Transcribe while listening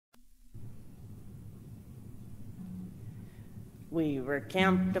We were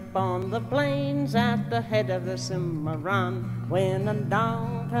camped upon the plains at the head of the Cimarron when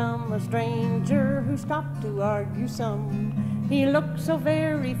down come a stranger who stopped to argue some. He looked so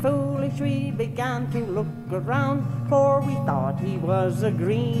very foolish we began to look around, for we thought he was a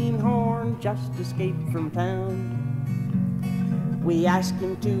greenhorn just escaped from town. We asked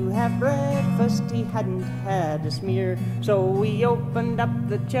him to have breakfast, he hadn't had a smear, so we opened up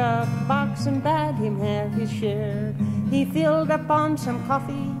the chuck box and bade him have his share. He filled up on some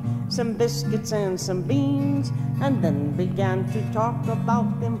coffee, some biscuits and some beans, and then began to talk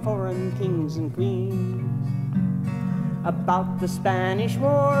about them foreign kings and queens, about the Spanish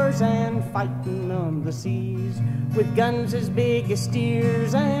wars and fighting on the seas, with guns as big as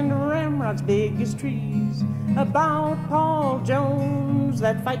steers and ramrods big as trees, about Paul Jones,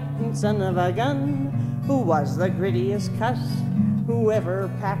 that fighting son of a gun, who was the grittiest cuss who ever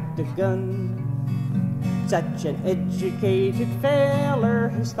packed a gun. Such an educated feller,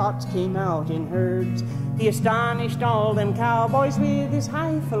 his thoughts came out in herds. He astonished all them cowboys with his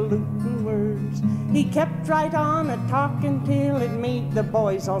highfalutin words. He kept right on a-talking till it made the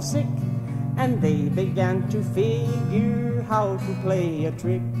boys all sick, and they began to figure how to play a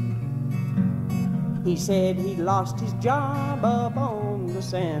trick. He said he'd lost his job up on the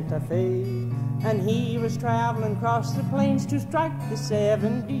Santa Fe, and he was traveling across the plains to strike the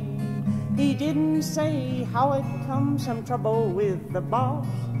 7D. He didn't say how it come, some trouble with the boss.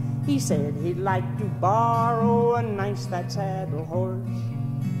 He said he'd like to borrow a nice fat saddle horse.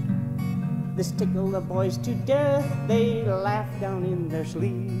 This tickled the boys to death, they laughed down in their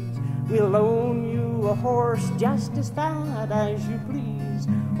sleeves. We'll loan you a horse just as fat as you please.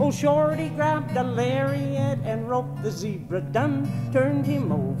 Old Shorty grabbed a lariat and roped the zebra done, turned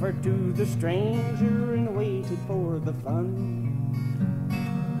him over to the stranger and waited for the fun.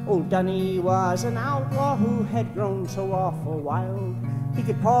 Old Dunny was an outlaw who had grown so awful wild. He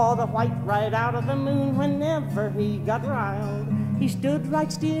could paw the white right out of the moon whenever he got riled. He stood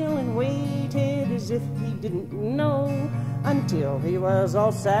right still and waited as if he didn't know, until he was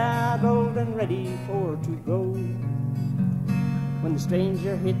all saddled and ready for to go. When the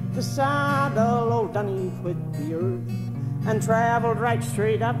stranger hit the saddle, old Dunny quit the earth and traveled right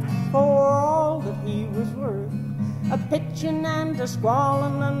straight up for all that he was worth. A pitching and a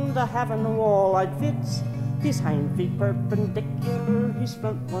squalling and a having wall-eyed fits, his hind feet perpendicular, his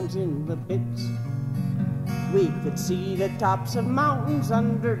front ones in the pits. We could see the tops of mountains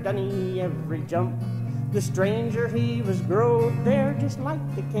under Dunny every jump. The stranger, he was growed there just like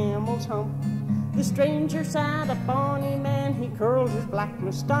the camel's hump. The stranger sat upon him and he curled his black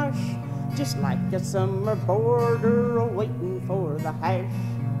mustache, just like a summer boarder a-waiting for the hash.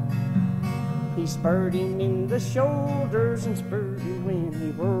 He spurred him in the shoulders and spurred him when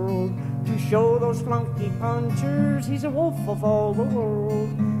he whirled, to show those flunky punchers he's a wolf of all the world.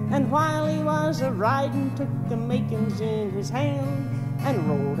 And while he was a-riding, took the makings in his hand and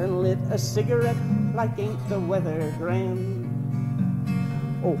rolled and lit a cigarette like ain't the weather grand.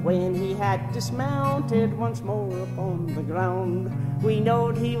 Oh, when he had dismounted once more upon the ground, we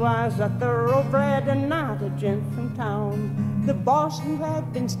knowed he was a thoroughbred and not a gent from town. The boss, who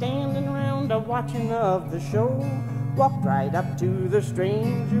had been standing around a-watching of the show, walked right up to the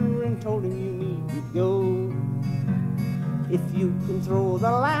stranger and told him you need to go. If you can throw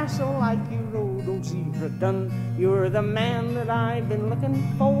the lasso like you rode old Zebra Dun, you're the man that I've been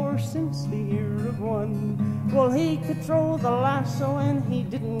looking for since the year of one. Well, he could throw the lasso and he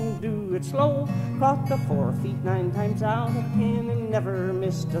didn't do it slow, caught the 4 feet 9 times out of 10 and never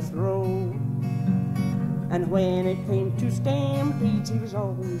missed a throw. And when it came to stampedes, he was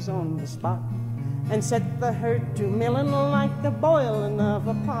always on the spot and set the herd to milling like the boiling of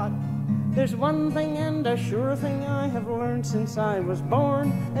a pot. There's one thing and a sure thing I have learned since I was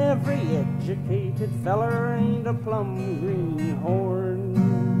born: every educated feller ain't a plumb greenhorn.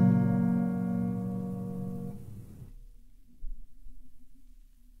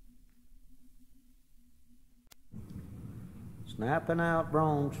 Snapping out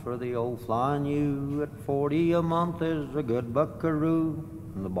broncs for the old Flying U at 40 a month is a good buckaroo.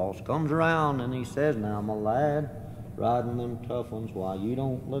 And the boss comes around and he says, now my lad, riding them tough ones, why you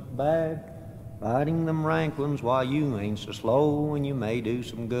don't look bad. Riding them rank ones, why you ain't so slow, and you may do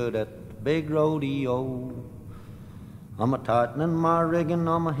some good at the big rodeo. I'm a-tightening my rigging,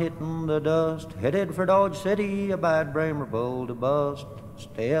 I'm a-hitting the dust, headed for Dodge City, a bad bramer bull to bust.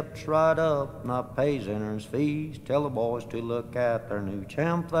 Steps right up, and I pays entrance fees, tell the boys to look at their new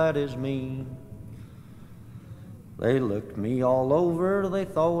champ, that is me. They looked me all over, they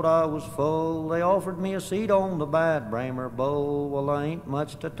thought I was full. They offered me a seat on the bad Bramer bull. Well, I ain't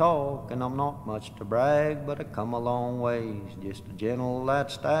much to talk, and I'm not much to brag, but I come a long ways, just a gentle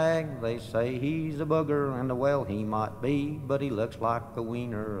that stag. They say he's a booger, and well he might be, but he looks like a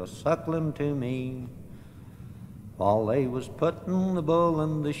wiener a-suckling to me. While they was putting the bull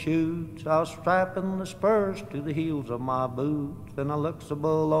in the chutes, I was strapping the spurs to the heels of my boots. Then I looks the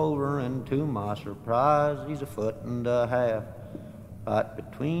bull over, and to my surprise, he's 1.5 feet. Right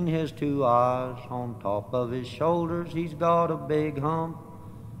between his two eyes, on top of his shoulders, he's got a big hump.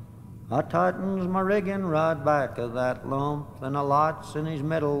 I tightens my rigging right back of that lump, then I lights in his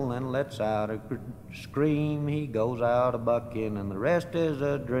middle and lets out a scream. He goes out a-bucking, and the rest is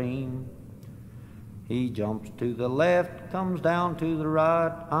a dream. He jumps to the left, comes down to the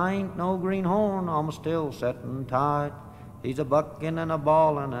right. I ain't no greenhorn, I'm still settin' tight. He's a-bucking and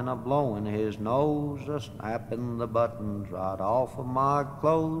a-bawling and a-blowing his nose, a-snapping the buttons right off of my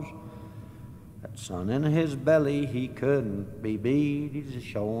clothes. That sun in his belly, he couldn't be beat. He's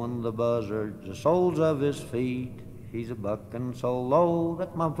a-showing the buzzards the soles of his feet. He's a-bucking so low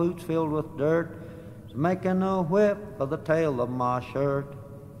that my boots filled with dirt, he's making a whip of the tail of my shirt.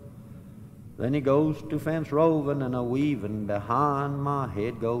 Then he goes to fence roving and a-weaving behind. My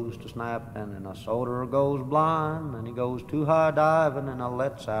head goes to snapping and a sorter goes blind. Then he goes to high diving and I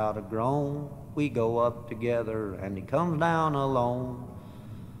lets out a groan. We go up together and he comes down alone.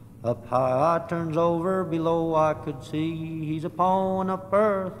 Up high I turns over, below I could see he's a-pawing up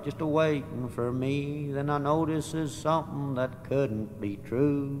earth just a-waiting for me. Then I notices something that couldn't be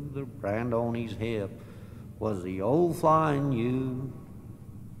true. The brand on his hip was the old Flying U.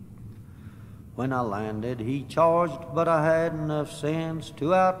 When I landed, he charged, but I had enough sense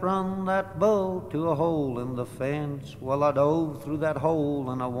to outrun that bull to a hole in the fence. Well, I dove through that hole,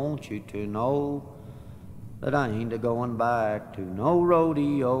 and I want you to know that I ain't a-going back to no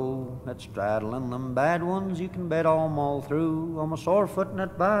rodeo. At straddling them bad ones, you can bet I'm all through. I'm a-sore-footing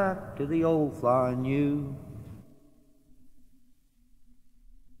it back to the old Flying U.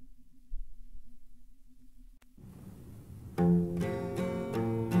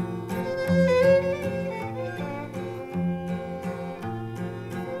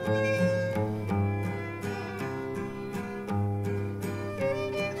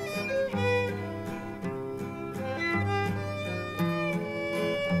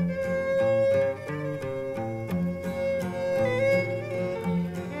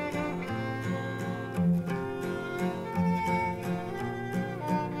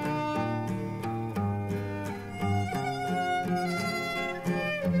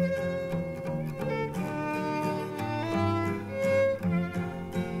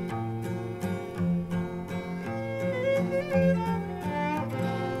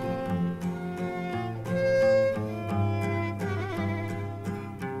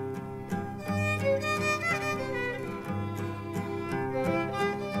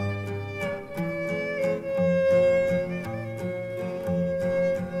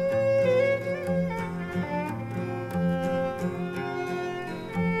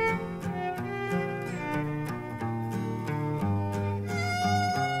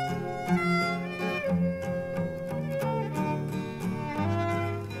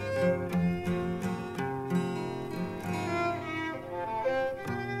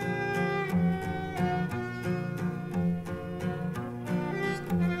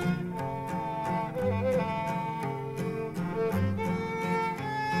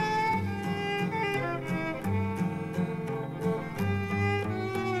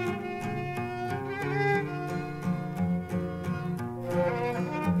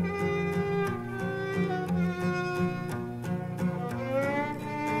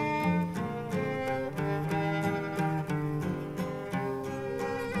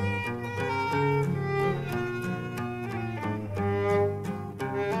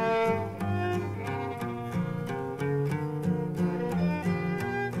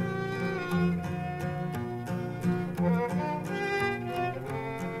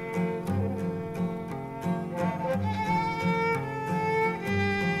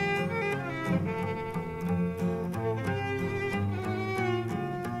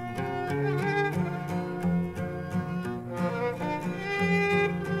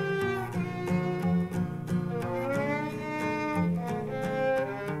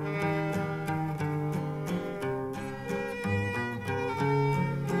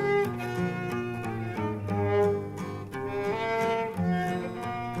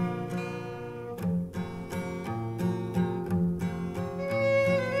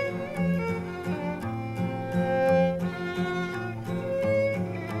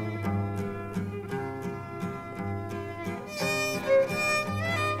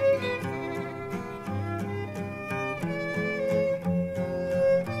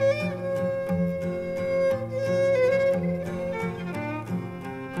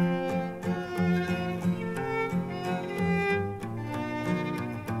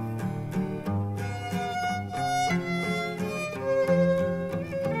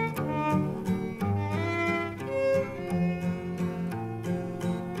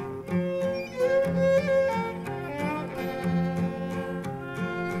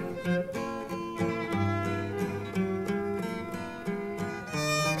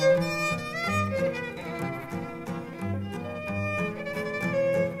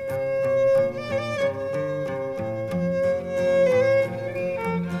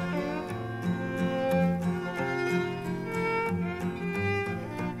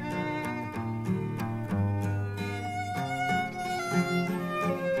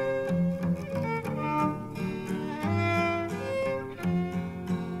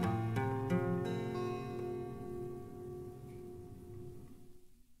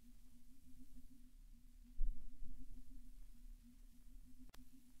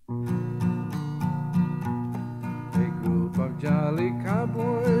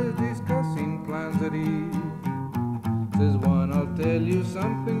 tell you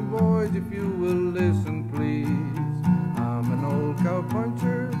something, boys, if you will listen, please. I'm an old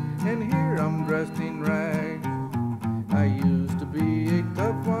cowpuncher, and here I'm dressed in rags. I used to be a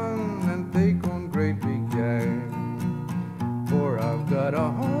tough one and take on great big jags. For I've got a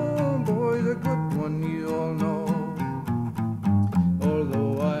home, boys, a good one you all know.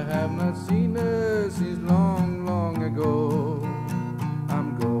 Although I have not seen her since long, long ago.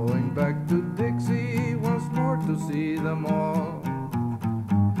 I'm going back to Dixie once more to see them all.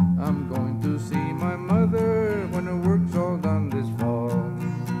 I'm going to see my mother when her work's all done this fall.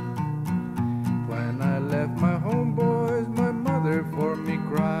 When I left my home, boys, my mother for me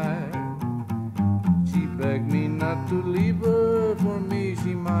cried. She begged me not to leave her, for me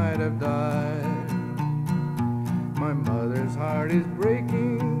she might have died. My mother's heart is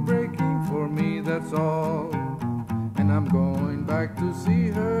breaking, breaking for me, that's all. And I'm going back to see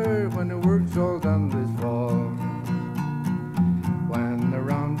her when the work's all done this fall. When the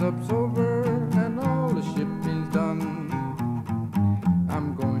roundup's over and all the shipping's done,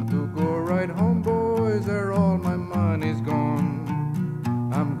 I'm going to go right home, boys, there all my money's gone.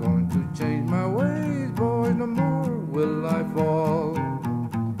 I'm going to change my ways, boys, no more will I fall.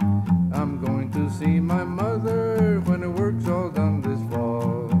 I'm going to see my mother when the work's all done this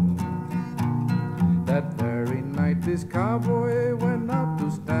fall. That very night this cowboy went out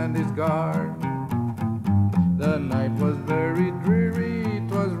to stand his guard. The night was very dreary,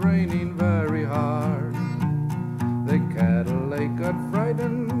 'twas raining very hard. The cattle they got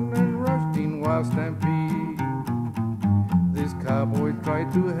frightened and rushed in wild stampede. This cowboy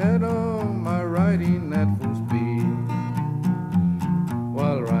tried to head on my riding at full speed.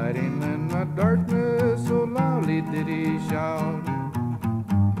 While riding in the darkness, so loudly did he shout,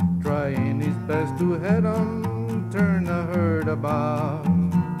 trying his best to head on, turn the herd about.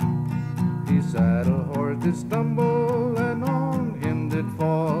 His saddle horse did stumble and on him did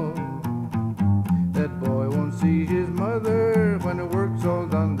fall. That boy won't see his mother when the work's all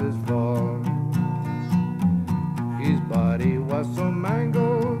done this fall. His body was so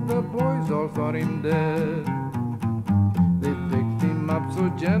mangled, the boys all thought him dead. They picked him up so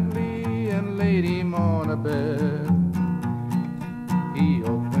gently and laid him on a bed. He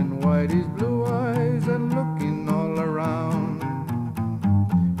opened wide his blue eyes and looking all around,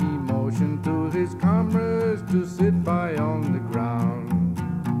 he motioned to his comrades to sit by on the ground.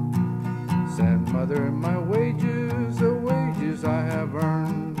 Said, mother, my wages, the wages I have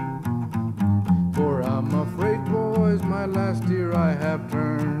earned, for I'm afraid, boys, my last year I have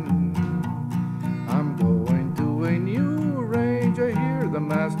turned. I'm going to a new range, I hear the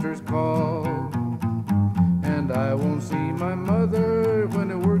master's call, and I won't see my mother when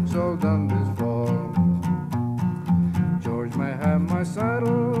the work's all done this fall. George may have my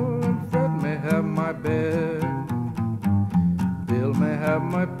saddle and Fred may have my bed. Bill may have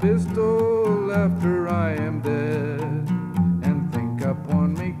my pistol after I am dead. And think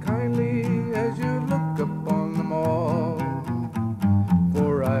upon me kindly as you look upon them all,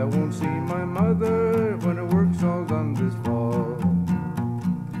 for I won't see my mother when the work's all done this fall.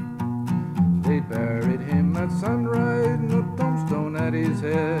 They buried him at sunrise, no tombstone at his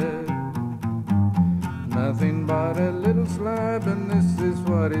head, nothing but a little slab, and this is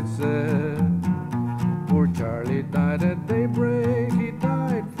what it said. Poor Charlie died at daybreak, he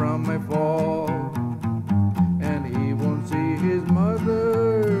died from a fall, and he won't see his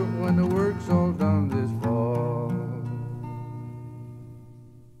mother when the work's all done this fall.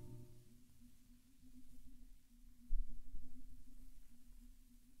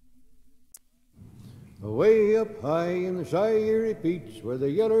 Away up high in the shirey peaks where the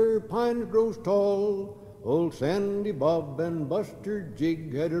yeller pines grows tall, old Sandy Bob and Buster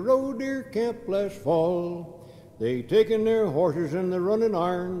Jig had a roe deer camp last fall. They taken their horses and their running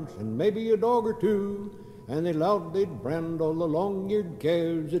irons and maybe a dog or two, and they lowed they'd brand all the long-eared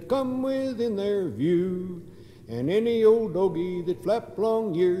calves that come within their view. And any old doggy that flapped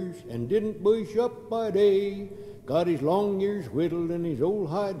long ears and didn't bush up by day got his long ears whittled and his old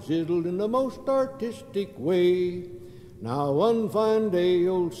hide sizzled in the most artistic way. Now one fine day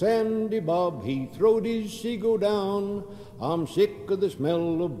old Sandy Bob, he throwed his seagull down. I'm sick of the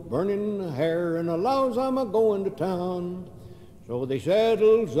smell of burning hair and allows I'm a-going to town. So they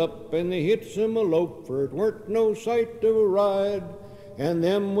saddles up and they hits him a lope, for it weren't no sight of a ride. And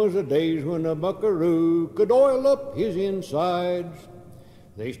them was the days when a buckaroo could oil up his insides.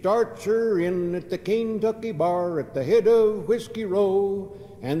 They starts her in at the Kentucky bar at the head of Whiskey Row,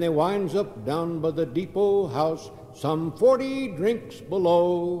 and they winds up down by the depot house some 40 drinks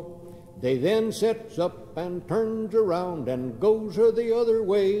below. They then sets up and turns around and goes her the other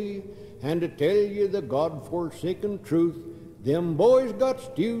way, and to tell you the God-forsaken truth, Them boys got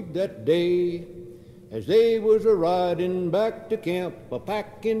stewed that day as they was a-riding back to camp,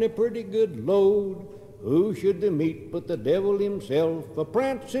 a-packing a pretty good load. Who should they meet but the devil himself,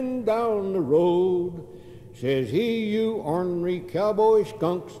 a-prancing down the road? Says he, you ornery cowboy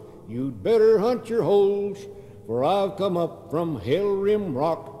skunks, you'd better hunt your holes, for I've come up from Hell-Rim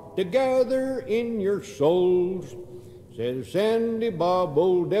Rock to gather in your souls. Says Sandy Bob,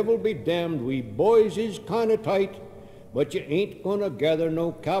 old devil be damned, we boys is kinda tight, but you ain't gonna gather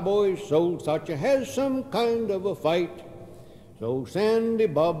no cowboy souls, thought you had some kind of a fight. So Sandy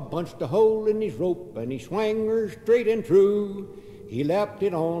Bob punched a hole in his rope, and he swang her straight and true. He lapped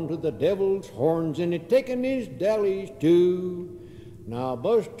it on to the devil's horns, and he'd taken his dallies too. Now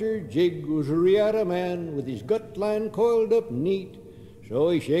Buster Jig was a riata man, with his gut line coiled up neat. So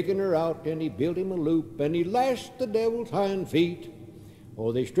he shaken her out, and he built him a loop, and he lashed the devil's hind feet.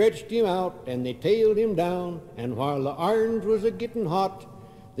 Oh, they stretched him out, and they tailed him down, and while the irons was a-gittin' hot,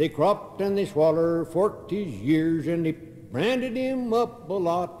 they cropped and they swaller, forked his years, and they branded him up a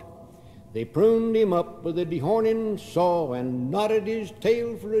lot. They pruned him up with a dehorning saw, and knotted his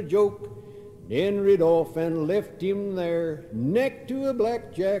tail for a joke, then rid off and left him there, neck to a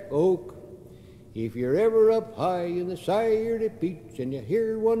blackjack oak. If you're ever up high in the side of peaks, and you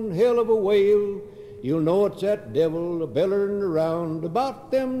hear one hell of a wail, you'll know it's that devil a-bellerin' around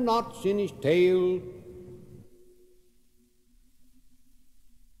about them knots in his tail.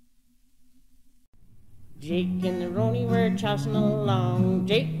 Jake and the Rony were chousing along.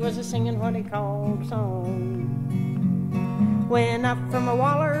 Jake was a-singing what he called a song. When up from a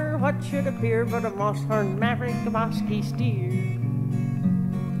waller, what should appear but a moss-horned maverick, a bosky steer.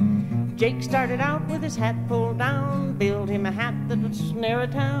 Jake started out with his hat pulled down, built him a hat that would snare a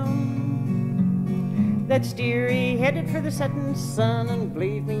town. That steer he headed for the setting sun, and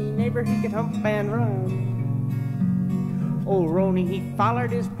believe me, neighbor, he could hump and run. Old Rony, he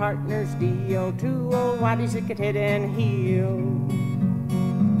follered his partner's deal, two old waddies that could head and heel.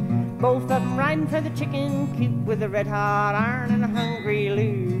 Both of them riding for the chicken coop with a red-hot iron and a hungry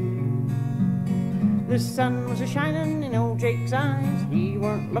loo. The sun was a-shining in old Jake's eyes, he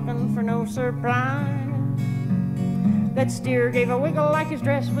weren't looking for no surprise. That steer gave a wiggle like his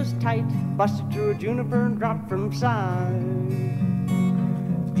dress was tight, busted through a juniper and dropped from size.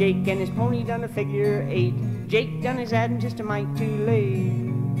 Jake and his pony done a figure 8, Jake done his ad just a mite too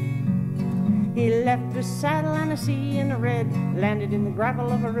late. He left the saddle and a sea in the red, landed in the gravel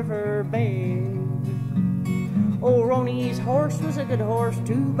of a river bed. Old Rony's horse was a good horse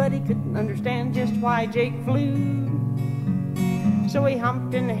too, but he couldn't understand just why Jake flew. So he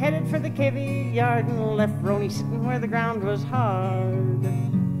humped and headed for the cavy yard, and left Rony sitting where the ground was hard.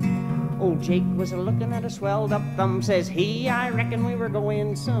 Old Jake was a-looking at a swelled up thumb, says he, I reckon we were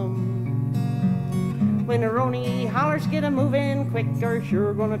going some. When Rony hollers, get a movin' quick, or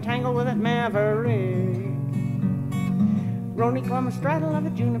sure gonna tangle with that maverick. Rony clumb astraddle of a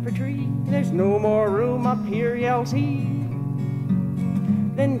juniper tree, there's no more room up here, yells he.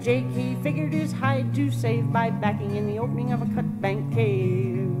 Then Jake, he figured his hide to save by backing in the opening of a cut bank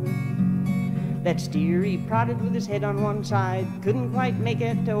cave. That steer he prodded with his head on one side, couldn't quite make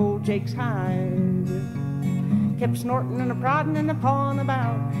it to old Jake's hide. Kept snorting and a-prodding and a-pawing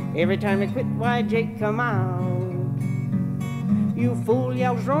about, every time he quit, why Jake come out. You fool,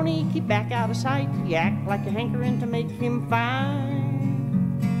 yells Rony, keep back out of sight, you act like a hankering to make him fight.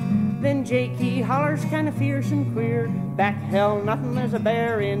 Then Jake, he hollers kinda fierce and queer, back hell, nothing, there's a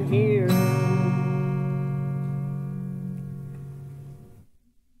bear in here.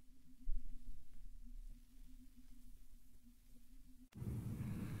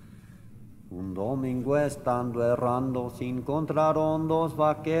 Un domingo estando errando, se encontraron dos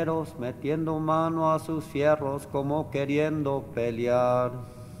vaqueros metiendo mano a sus fierros como queriendo pelear.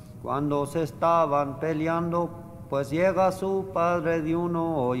 Cuando se estaban peleando, pues llega su padre de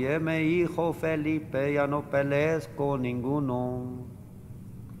uno, óyeme hijo Felipe, ya no pelees con ninguno.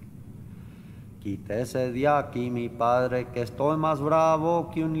 Quítese de aquí mi padre, que estoy más bravo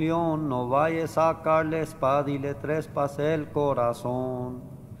que un león, no vaya a sacarle espada y le trespase el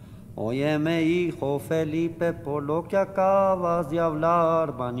corazón. Óyeme hijo Felipe, por lo que acabas de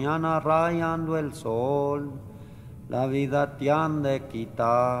hablar, mañana rayando el sol, la vida te han de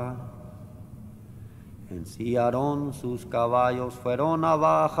quitar. Enciaron sus caballos, fueron a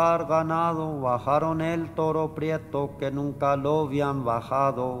bajar ganado, bajaron el toro prieto que nunca lo habían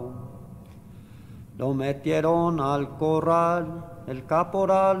bajado. Lo metieron al corral, el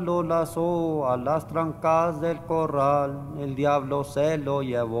caporal lo lazó a las trancas del corral, el diablo se lo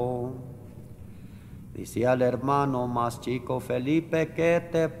llevó. Decía el hermano más chico, Felipe, ¿qué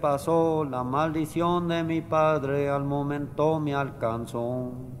te pasó? La maldición de mi padre al momento me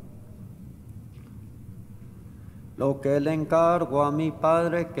alcanzó. Lo que le encargo a mi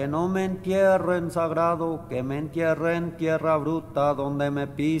padre, que no me entierre en sagrado, que me entierre en tierra bruta donde me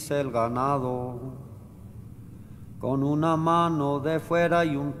pise el ganado. Con una mano de fuera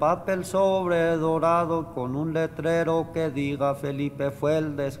y un papel sobre dorado, con un letrero que diga Felipe fue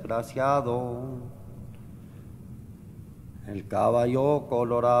el desgraciado. El caballo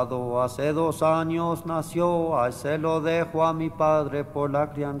colorado hace 2 años nació, a ese lo dejo a mi padre por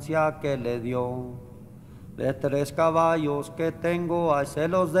la crianza que le dio. De 3 caballos que tengo, a ese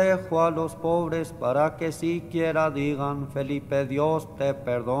los dejo a los pobres, para que siquiera digan, Felipe, Dios te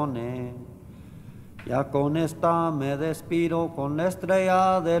perdone. Ya con esta me despido, con la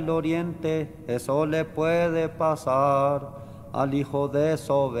estrella del oriente, eso le puede pasar al hijo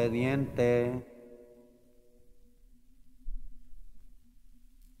desobediente.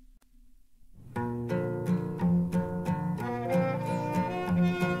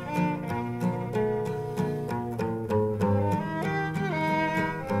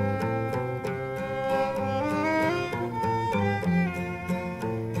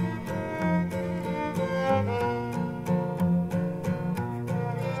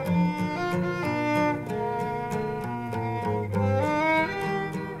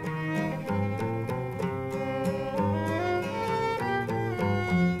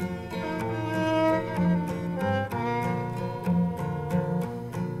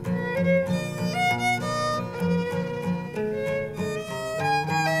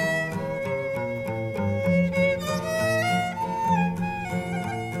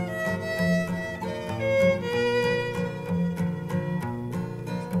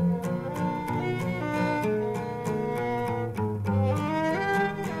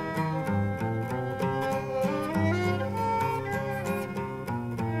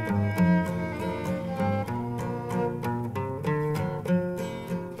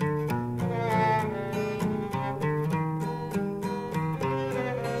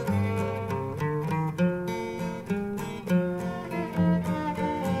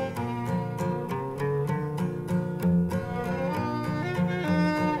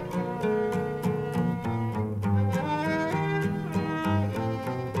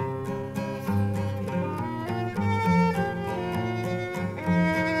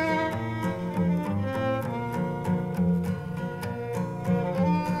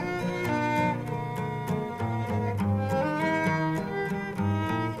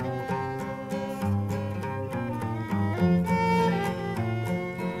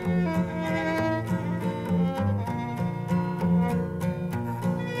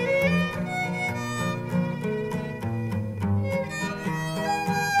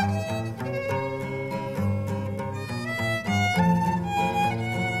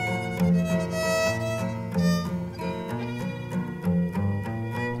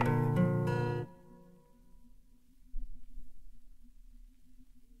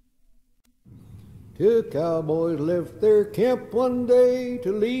 Two cowboys left their camp one day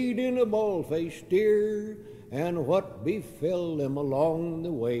to lead in a bald-faced steer, and what befell them along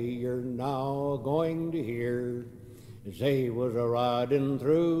the way you're now going to hear. As they was a-riding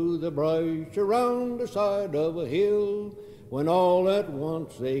through the brush around the side of a hill, when all at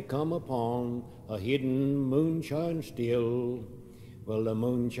once they come upon a hidden moonshine still. Well, the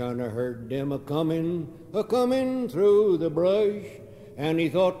moonshiner heard them a-comin' through the brush, and he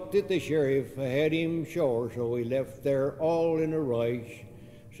thought that the sheriff had him sure, so he left there all in a rush.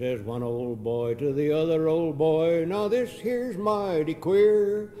 Says one old boy to the other old boy, now this here's mighty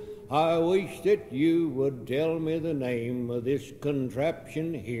queer. I wish that you would tell me the name of this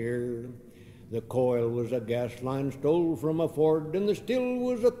contraption here. The coil was a gas line stole from a Ford, and the still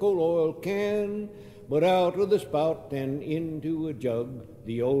was a coal oil can. But out of the spout and into a jug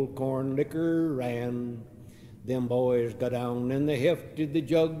the old corn liquor ran. Them boys got down and they hefted the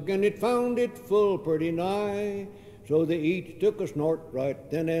jug, and it found it full pretty nigh. So they each took a snort right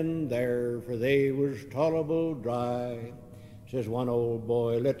then and there, for they was tolerable dry. Says one old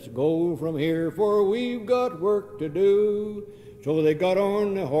boy, let's go from here, for we've got work to do. So they got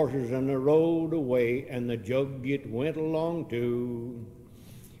on the horses and they rode away, and the jug it went along too.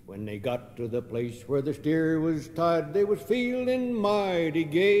 When they got to the place where the steer was tied, they was feeling mighty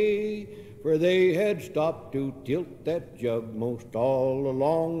gay, for they had stopped to tilt that jug most all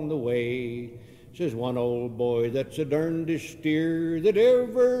along the way. Says one old boy, that's the darndest steer that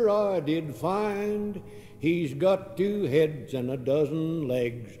ever I did find. He's got 2 heads and a dozen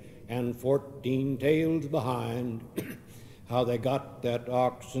legs and 14 tails behind. How they got that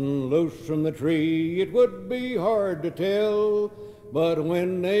oxen loose from the tree, it would be hard to tell. But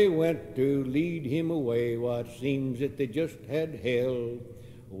when they went to lead him away, why, it seems that they just had hell.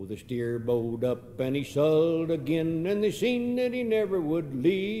 Oh, the steer bowed up and he sulled again, and they seen that he never would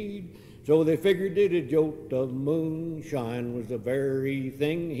lead. So they figured that a jolt of moonshine was the very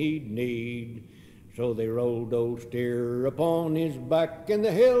thing he'd need. So they rolled old steer upon his back, and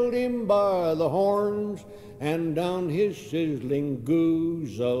they held him by the horns, and down his sizzling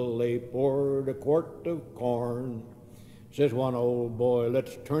goozle they poured a quart of corn. Says one old boy,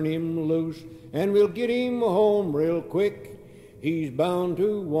 let's turn him loose, and we'll get him home real quick. He's bound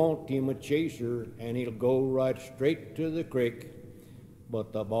to want him a chaser, and he'll go right straight to the creek.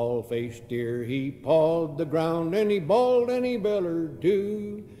 But the bald-faced steer, he pawed the ground, and he bawled and he bellered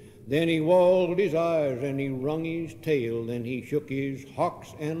too. Then he walled his eyes and he wrung his tail, then he shook his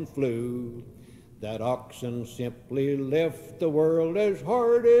hocks and flew. That oxen simply left the world as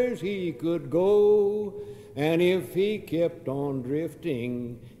hard as he could go, and if he kept on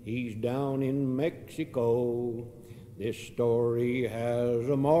drifting, he's down in Mexico. This story has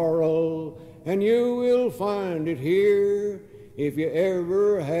a moral, and you will find it here. If you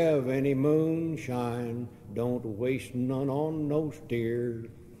ever have any moonshine, don't waste none on no steer.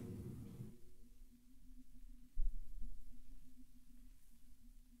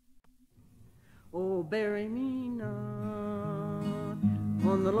 Oh, bury me not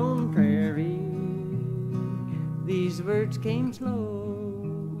on the lone prairie. These words came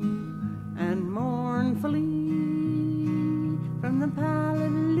slow and mournfully from the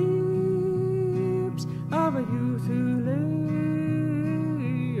pallid lips of a youth who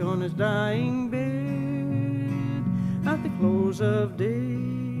lay on his dying bed at the close of day.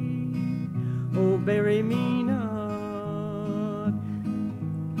 Oh, bury me not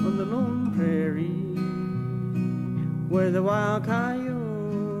on the lone prairie where the wild coyote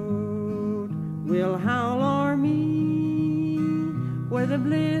will howl o'er me, where the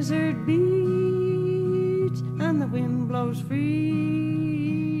blizzard beats and the wind blows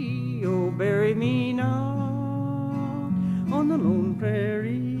free. Oh, bury me not on the lone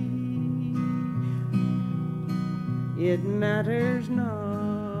prairie. It matters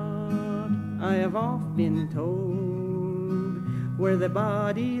not, I have oft been told, where the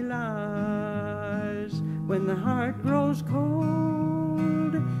body lies when the heart grows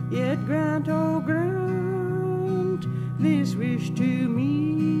cold. Yet grant, oh grant, this wish to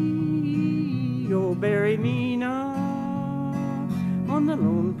me. Oh, bury me not on the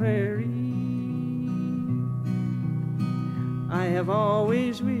lone prairie. I have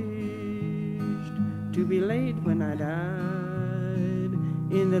always wished to be laid when I died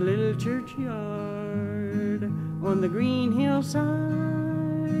in the little churchyard on the green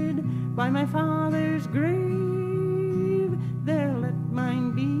hillside by my father's grave. There let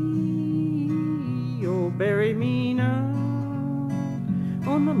mine be. Oh, bury me now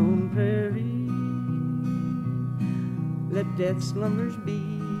on the lone prairie. Let death's slumbers be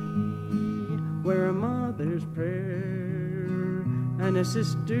where a mother's prayer and a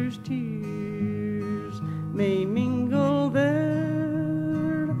sister's tears may mingle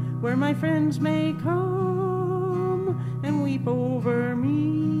there, where my friends may come and weep over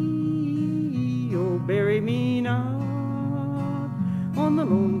me. Oh, bury me not on the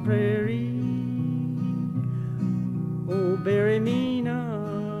lone prairie. Oh, bury me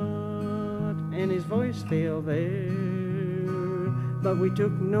not. And his voice failed there, but we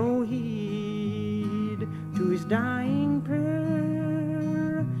took no heed to his dying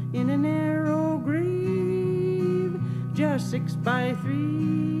prayer in a narrow grave just 6 by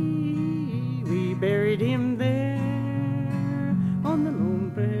 3. We buried him there on the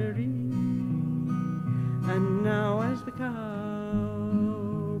lone prairie. And now as the cowboys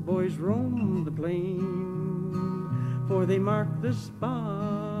roam the plain, for they mark the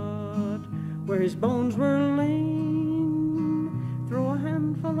spot where his bones were lain, throw a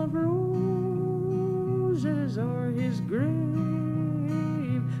handful of roses o'er his grave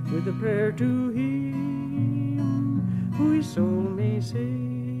with a prayer to him who his soul may save.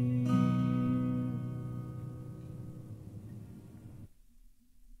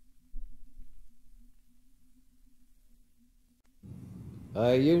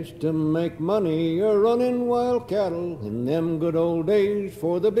 I used to make money a-running wild cattle in them good old days,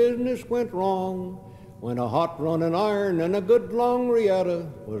 for the business went wrong, when a hot running iron and a good long riata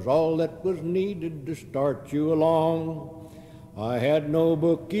was all that was needed to start you along. I had no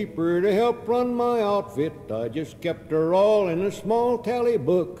bookkeeper to help run my outfit, I just kept her all in a small tally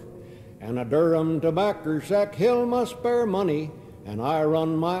book, and a Durham tobacco sack held my spare money, and I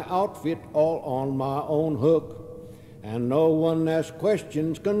run my outfit all on my own hook. and no one asked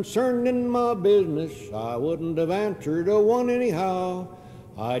questions concerning my business, I wouldn't have answered a one anyhow.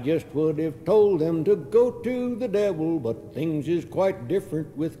 I just would have told them to go to the devil, but things is quite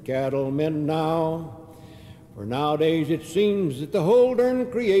different with cattlemen now. For nowadays it seems that the whole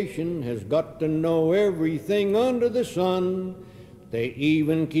darn creation has got to know everything under the sun. They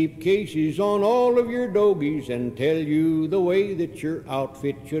even keep cases on all of your dogies and tell you the way that your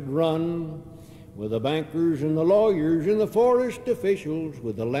outfit should run. With the bankers and the lawyers and the forest officials,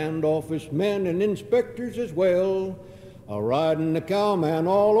 with the land office men and inspectors as well, a-riding the cowman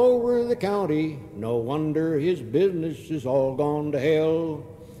all over the county, no wonder his business is all gone to hell.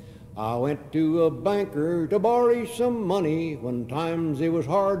 I went to a banker to borrow some money when times they was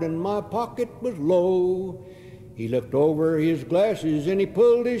hard and my pocket was low. He looked over his glasses and he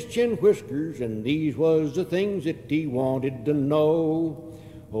pulled his chin whiskers, and these was the things that he wanted to know.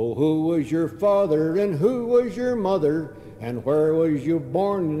 Oh, who was your father and who was your mother, and where was you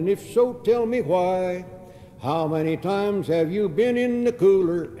born, and if so, tell me why? How many times have you been in the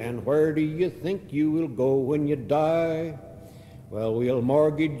cooler, and where do you think you will go when you die? Well, we'll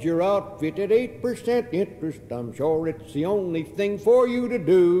mortgage your outfit at 8% interest. I'm sure it's the only thing for you to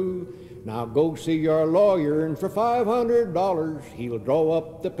do. Now go see your lawyer, and for $500 he'll draw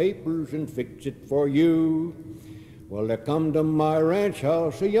up the papers and fix it for you. Well, there come to my ranch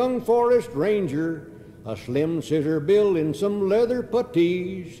house a young forest ranger, a slim scissor bill in some leather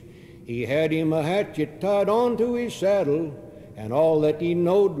puttees. He had him a hatchet tied onto his saddle, and all that he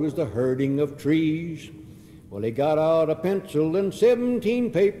knowed was the herding of trees. Well, he got out a pencil and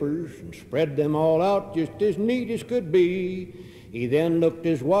 17 papers and spread them all out just as neat as could be. He then looked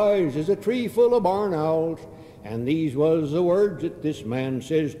as wise as a tree full of barn owls, and these was the words that this man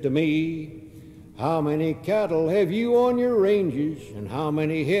says to me. How many cattle have you on your ranges, and how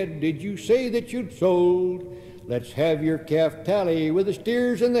many head did you say that you'd sold? Let's have your calf tally with the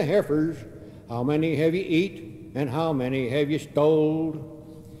steers and the heifers. How many have you eat, and how many have you stole?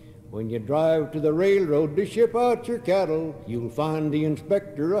 When you drive to the railroad to ship out your cattle, you'll find the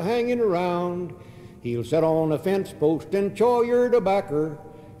inspector a-hanging around. He'll set on a fence post and chaw your tobacco,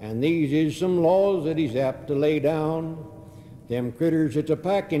 and these is some laws that he's apt to lay down. Them critters that's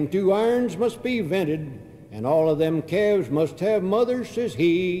a-packing 2 irons must be vented, and all of them calves must have mothers, says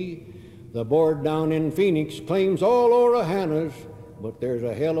he. The board down in Phoenix claims all Orahanas, but there's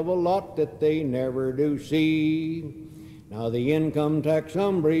a hell of a lot that they never do see. Now the income tax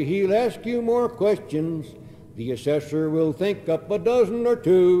hombre, he'll ask you more questions. The assessor will think up a dozen or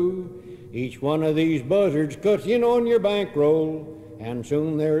two. Each one of these buzzards cuts in on your bankroll, and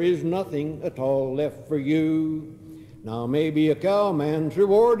soon there is nothing at all left for you. Now maybe a cowman's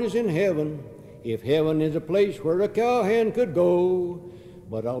reward is in heaven, if heaven is a place where a cowhand could go.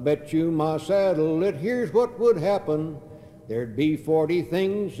 But I'll bet you my saddle that here's what would happen. There'd be 40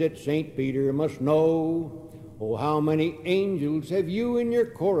 things that St. Peter must know. Oh, how many angels have you in your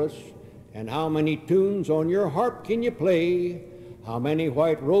chorus, and how many tunes on your harp can you play? How many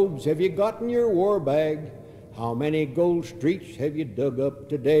white robes have you got in your war bag? How many gold streets have you dug up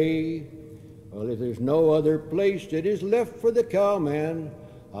today? Well, if there's no other place that is left for the cowman,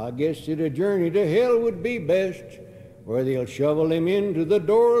 I guess that a journey to hell would be best, where they'll shovel him into the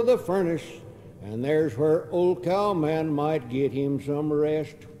door of the furnace, and there's where old cowman might get him some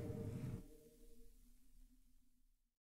rest.